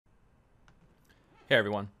Hey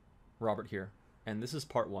everyone, Robert here, and this is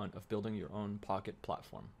part one of building your own Pocket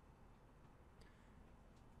platform.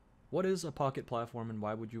 What is a Pocket platform and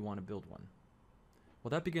why would you want to build one?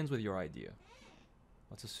 Well, that begins with your idea.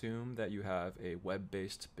 Let's assume that you have a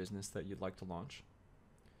web-based business that you'd like to launch.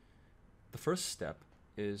 The first step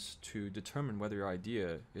is to determine whether your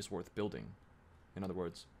idea is worth building. In other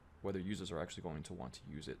words, whether users are actually going to want to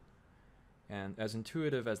use it. And as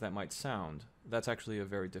intuitive as that might sound, that's actually a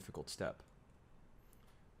very difficult step.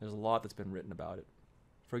 There's a lot that's been written about it.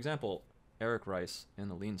 For example, Eric Rice in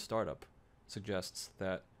the Lean Startup suggests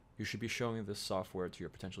that you should be showing this software to your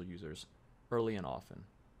potential users early and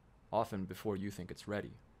often before you think it's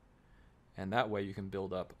ready. And that way you can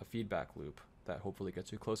build up a feedback loop that hopefully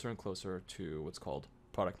gets you closer and closer to what's called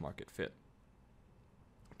product market fit.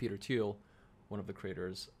 Peter Thiel, one of the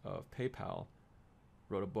creators of PayPal,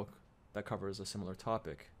 wrote a book that covers a similar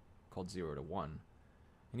topic called 0 to 1.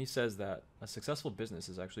 And he says that a successful business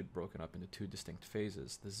is actually broken up into two distinct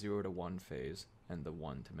phases, the 0 to 1 phase and the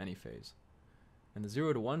 1 to many phase. And the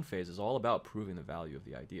 0 to 1 phase is all about proving the value of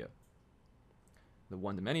the idea. The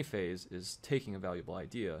 1 to many phase is taking a valuable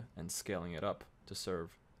idea and scaling it up to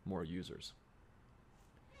serve more users.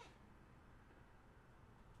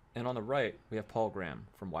 And on the right, we have Paul Graham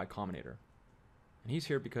from Y Combinator. And he's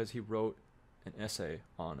here because he wrote an essay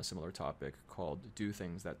on a similar topic called Do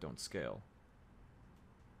Things That Don't Scale.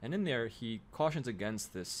 And in there, he cautions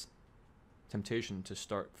against this temptation to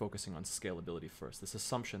start focusing on scalability first, this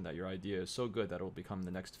assumption that your idea is so good that it will become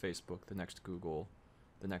the next Facebook, the next Google,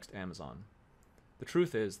 the next Amazon. The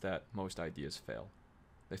truth is that most ideas fail.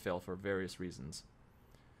 They fail for various reasons.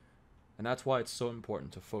 And that's why it's so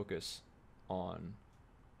important to focus on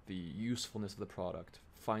the usefulness of the product,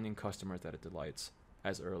 finding customers that it delights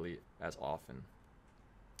as early as often.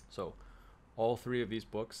 So all three of these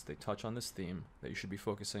books, they touch on this theme that you should be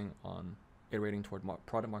focusing on iterating toward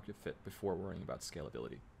product market fit before worrying about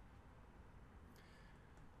scalability.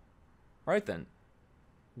 All right then,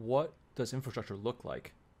 what does infrastructure look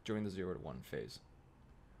like during the 0 to 1 phase?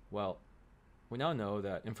 Well, we now know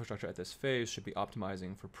that infrastructure at this phase should be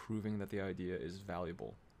optimizing for proving that the idea is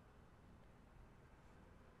valuable.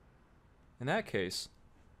 In that case,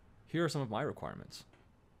 here are some of my requirements.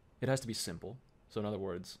 It has to be simple. So in other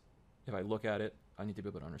words, if I look at it, I need to be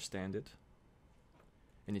able to understand it.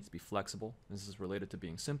 It needs to be flexible. This is related to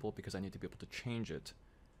being simple because I need to be able to change it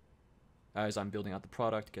as I'm building out the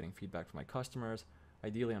product, getting feedback from my customers.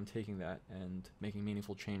 Ideally, I'm taking that and making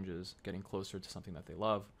meaningful changes, getting closer to something that they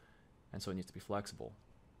love, and so it needs to be flexible.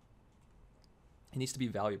 It needs to be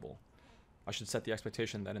valuable. I should set the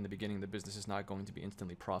expectation that in the beginning, the business is not going to be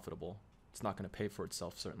instantly profitable. It's not going to pay for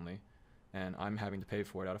itself, certainly, and I'm having to pay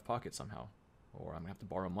for it out of pocket somehow, or I'm going to have to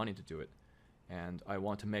borrow money to do it. And I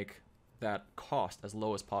want to make that cost as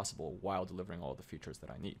low as possible while delivering all the features that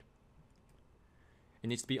I need. It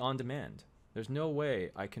needs to be on demand. There's no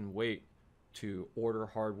way I can wait to order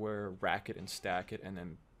hardware, rack it and stack it, and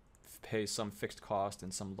then pay some fixed cost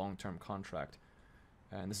in some long-term contract.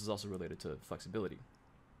 And this is also related to flexibility.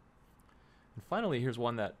 And finally, here's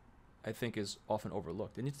one that I think is often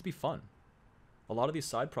overlooked. It needs to be fun. A lot of these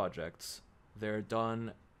side projects, they're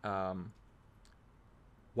done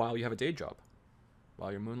while you have a day job, while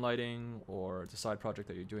you're moonlighting, or it's a side project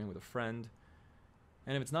that you're doing with a friend.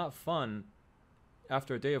 And if it's not fun,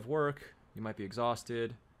 after a day of work, you might be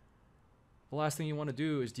exhausted. The last thing you want to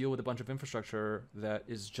do is deal with a bunch of infrastructure that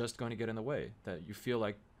is just going to get in the way, that you feel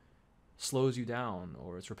like slows you down,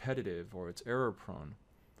 or it's repetitive, or it's error prone.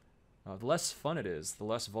 The less fun it is, the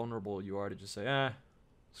less vulnerable you are to just say,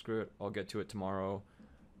 screw it, I'll get to it tomorrow,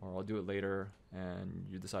 or I'll do it later, and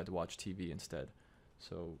you decide to watch TV instead.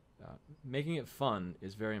 So making it fun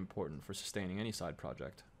is very important for sustaining any side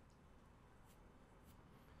project.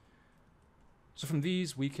 So from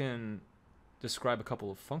these, we can describe a couple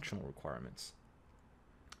of functional requirements.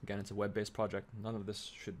 Again, it's a web-based project. None of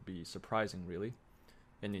this should be surprising, really.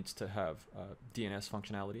 It needs to have DNS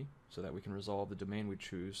functionality so that we can resolve the domain we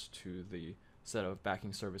choose to the set of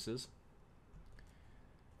backing services.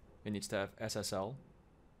 It needs to have SSL,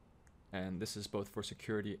 and this is both for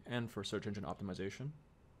security and for search engine optimization.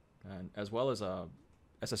 And as well as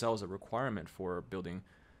SSL is a requirement for building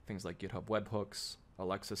things like GitHub webhooks,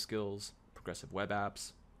 Alexa skills, progressive web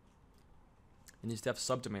apps. It needs to have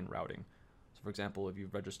subdomain routing. So for example, if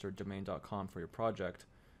you've registered domain.com for your project,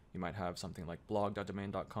 you might have something like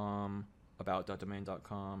blog.domain.com,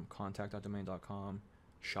 about.domain.com, contact.domain.com,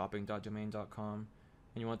 shopping.domain.com,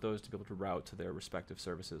 and you want those to be able to route to their respective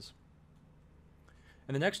services.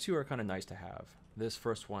 And the next two are kind of nice to have. This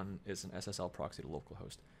first one is an SSL proxy to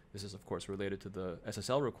localhost. This is, of course, related to the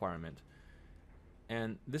SSL requirement.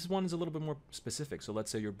 And this one is a little bit more specific. So let's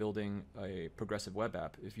say you're building a progressive web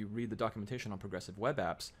app. If you read the documentation on progressive web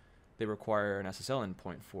apps, they require an SSL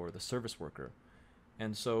endpoint for the service worker.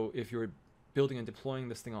 And so if you're building and deploying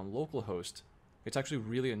this thing on localhost, it's actually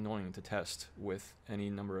really annoying to test with any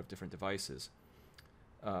number of different devices.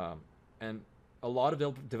 And a lot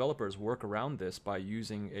of developers work around this by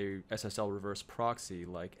using a SSL reverse proxy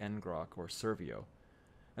like ngrok or Servio.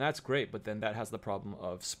 And that's great, but then that has the problem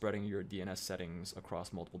of spreading your DNS settings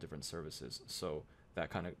across multiple different services. So that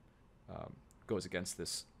kind of goes against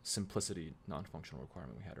this simplicity non-functional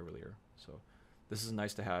requirement we had earlier. So this is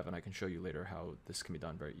nice to have, and I can show you later how this can be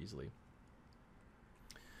done very easily.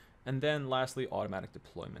 And then lastly, automatic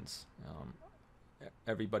deployments.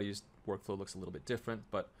 Everybody's workflow looks a little bit different,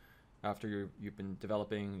 but after you've been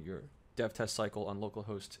developing, your dev test cycle on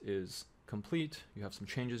localhost is complete, you have some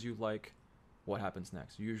changes you like, what happens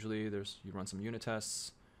next? Usually you run some unit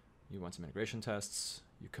tests, you run some integration tests,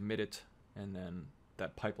 you commit it, and then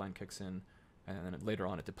that pipeline kicks in, and then later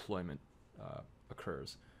on a deployment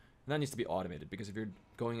occurs. And that needs to be automated, because if you're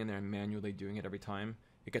going in there and manually doing it every time,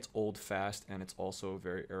 it gets old fast, and it's also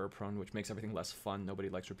very error prone, which makes everything less fun. Nobody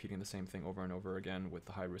likes repeating the same thing over and over again with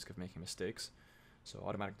the high risk of making mistakes. So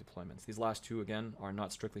automatic deployments. These last two, again, are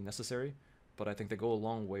not strictly necessary, but I think they go a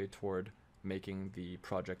long way toward making the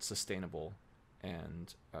project sustainable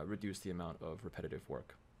and reduce the amount of repetitive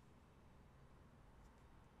work.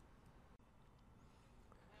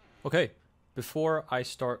 Okay, before I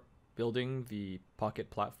start building the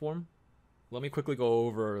Pocket platform, let me quickly go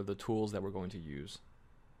over the tools that we're going to use.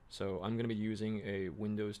 So I'm going to be using a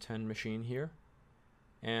Windows 10 machine here.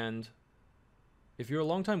 And if you're a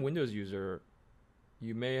longtime Windows user,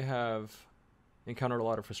 you may have encountered a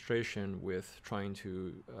lot of frustration with trying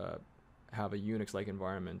to have a Unix-like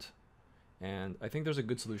environment. And I think there's a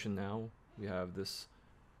good solution now. We have this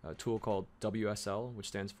tool called WSL, which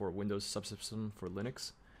stands for Windows Subsystem for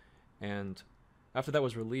Linux. And after that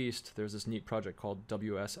was released, there's this neat project called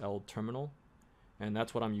WSL Terminal. And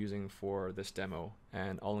that's what I'm using for this demo.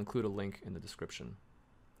 And I'll include a link in the description.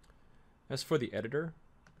 As for the editor,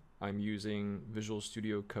 I'm using Visual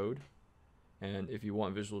Studio Code. And if you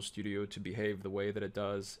want Visual Studio to behave the way that it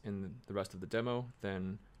does in the rest of the demo,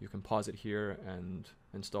 then you can pause it here and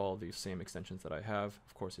install these same extensions that I have.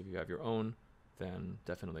 Of course, if you have your own, then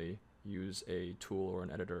definitely use a tool or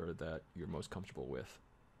an editor that you're most comfortable with.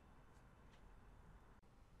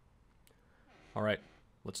 All right,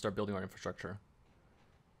 let's start building our infrastructure.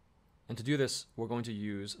 And to do this, we're going to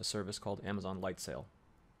use a service called Amazon Lightsail.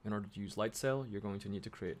 In order to use Lightsail, you're going to need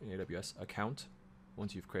to create an AWS account.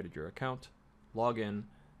 Once you've created your account, log in,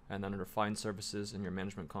 and then under Find Services in your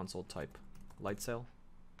management console, type Lightsail.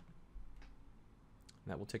 And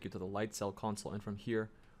that will take you to the Lightsail console, and from here,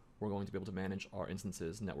 we're going to be able to manage our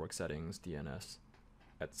instances, network settings, DNS,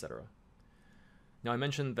 etc. Now, I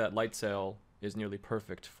mentioned that Lightsail is nearly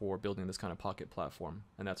perfect for building this kind of Pocket platform,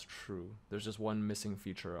 and that's true. There's just one missing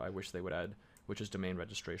feature I wish they would add, which is domain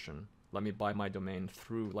registration. Let me buy my domain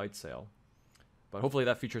through Lightsail. But hopefully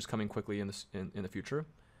that feature is coming quickly in the future.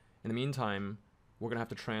 In the meantime, we're going to have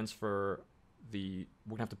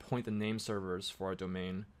to point the name servers for our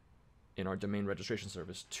domain in our domain registration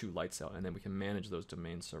service to Lightsail, and then we can manage those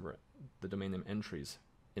the domain name entries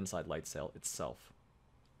inside Lightsail itself.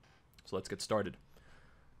 So let's get started.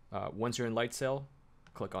 Once you're in Lightsail,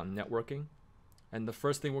 click on Networking, and the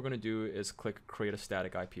first thing we're going to do is click Create a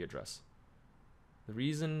Static IP Address. The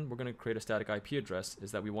reason we're going to create a static IP address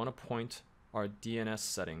is that we want to point our DNS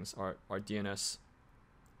settings, our DNS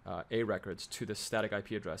A records to the static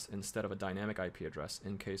IP address instead of a dynamic IP address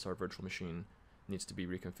in case our virtual machine needs to be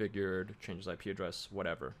reconfigured, changes IP address,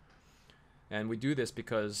 whatever. And we do this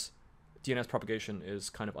because DNS propagation is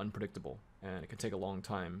kind of unpredictable, and it can take a long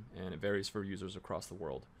time, and it varies for users across the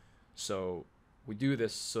world. So we do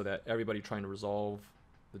this so that everybody trying to resolve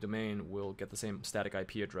the domain will get the same static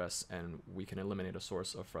IP address, and we can eliminate a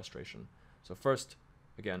source of frustration. So first,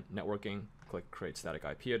 again, networking, click Create Static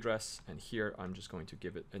IP Address, and here I'm just going to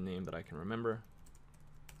give it a name that I can remember.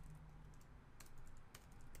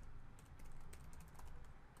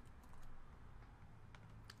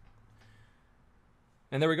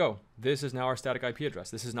 And there we go. This is now our static IP address.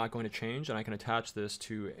 This is not going to change, and I can attach this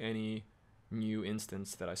to any new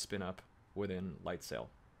instance that I spin up within Lightsail.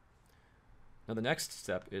 Now the next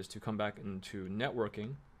step is to come back into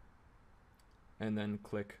networking and then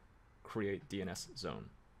click Create DNS Zone.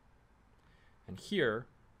 And here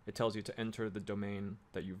it tells you to enter the domain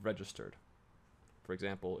that you've registered. For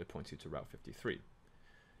example, it points you to Route 53.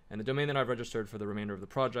 And the domain that I've registered for the remainder of the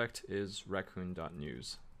project is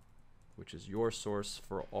raccoon.news, which is your source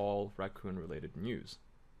for all raccoon-related news.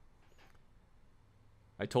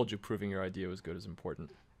 I told you proving your idea was good is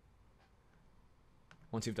important.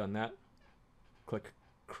 Once you've done that, click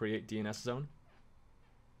Create DNS Zone.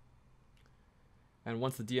 And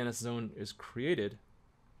once the DNS zone is created,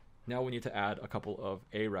 now we need to add a couple of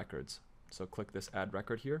A records. So click this Add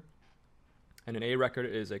Record here. And an A record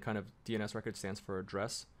is a kind of DNS record, stands for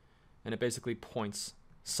address. And it basically points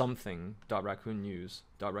something .raccoon.news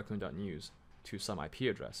to some IP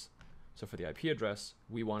address. So for the IP address,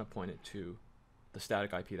 we want to point it to the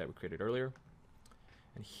static IP that we created earlier.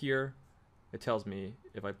 And here it tells me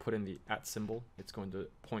if I put in the @ symbol, it's going to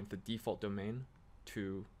point the default domain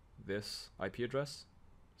to this IP address.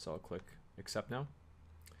 So I'll click Accept now.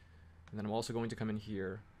 And then I'm also going to come in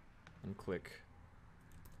here and click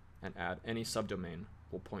and add any subdomain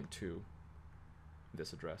will point to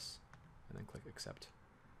this address, and then click Accept.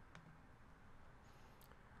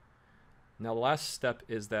 Now the last step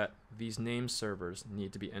is that these name servers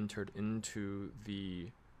need to be entered into the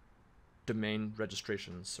domain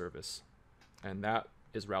registration service, and that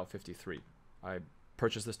is Route 53. I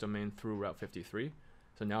purchased this domain through Route 53,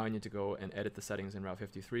 so now I need to go and edit the settings in Route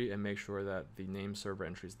 53 and make sure that the name server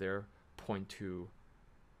entries there point to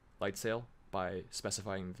Lightsail by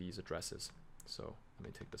specifying these addresses. So let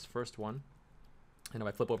me take this first one, and if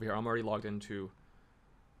I flip over here, I'm already logged into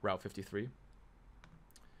Route 53.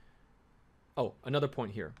 Oh, another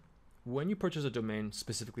point here. When you purchase a domain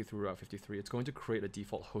specifically through Route 53, it's going to create a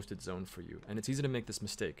default hosted zone for you. And it's easy to make this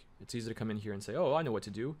mistake. It's easy to come in here and say, oh, I know what to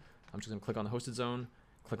do. I'm just going to click on the hosted zone,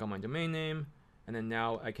 click on my domain name, and then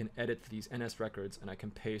now I can edit these NS records and I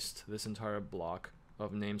can paste this entire block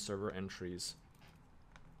of name server entries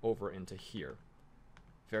over into here.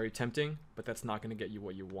 Very tempting, but that's not going to get you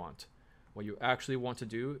what you want. What you actually want to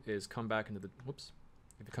do is come back into the,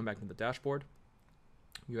 if you come back into the dashboard,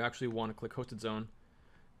 you actually want to click hosted zone,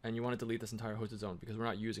 and you want to delete this entire hosted zone because we're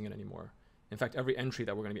not using it anymore. In fact, every entry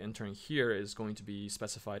that we're going to be entering here is going to be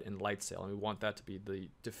specified in Lightsail, and we want that to be the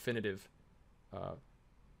definitive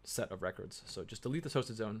set of records. So just delete this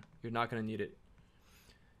hosted zone. You're not going to need it.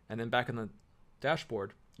 And then back in the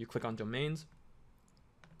dashboard, you click on domains,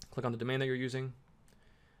 click on the domain that you're using,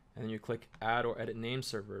 and then you click add or edit name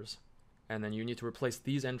servers, and then you need to replace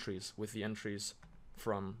these entries with the entries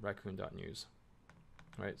from raccoon.news.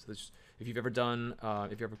 All right, so this, if you've ever done,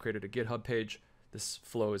 if you ever created a GitHub page, this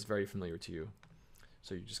flow is very familiar to you.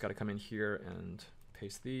 So you just got to come in here and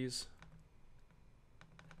paste these.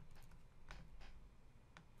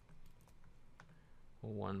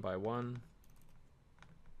 One by one.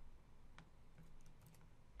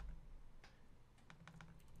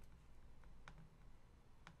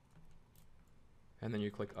 And then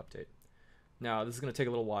you click update. Now this is going to take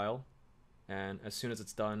a little while, and as soon as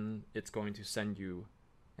it's done, it's going to send you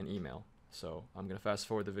an email. So I'm going to fast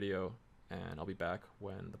forward the video, and I'll be back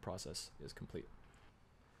when the process is complete.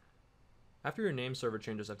 After your name server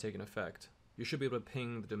changes have taken effect, you should be able to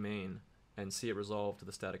ping the domain and see it resolved to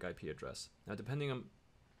the static IP address. Now, depending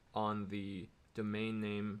on the domain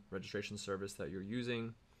name registration service that you're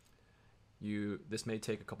using, this may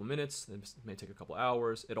take a couple minutes, this may take a couple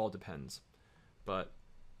hours, it all depends. But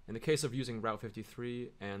in the case of using Route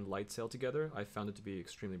 53 and Lightsail together, I found it to be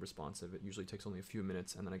extremely responsive. It usually takes only a few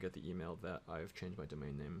minutes, and then I get the email that I've changed my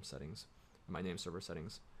domain name settings, my name server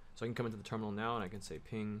settings. So I can come into the terminal now and I can say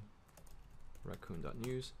ping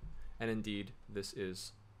raccoon.news, and indeed this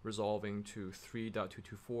is resolving to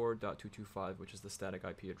 3.224.225, which is the static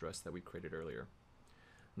IP address that we created earlier.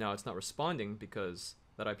 Now it's not responding because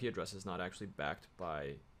that IP address is not actually backed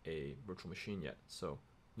by a virtual machine yet. So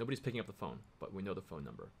nobody's picking up the phone, but we know the phone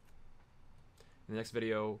number. In the next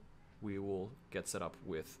video, we will get set up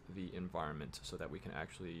with the environment so that we can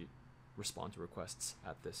actually respond to requests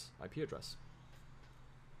at this IP address.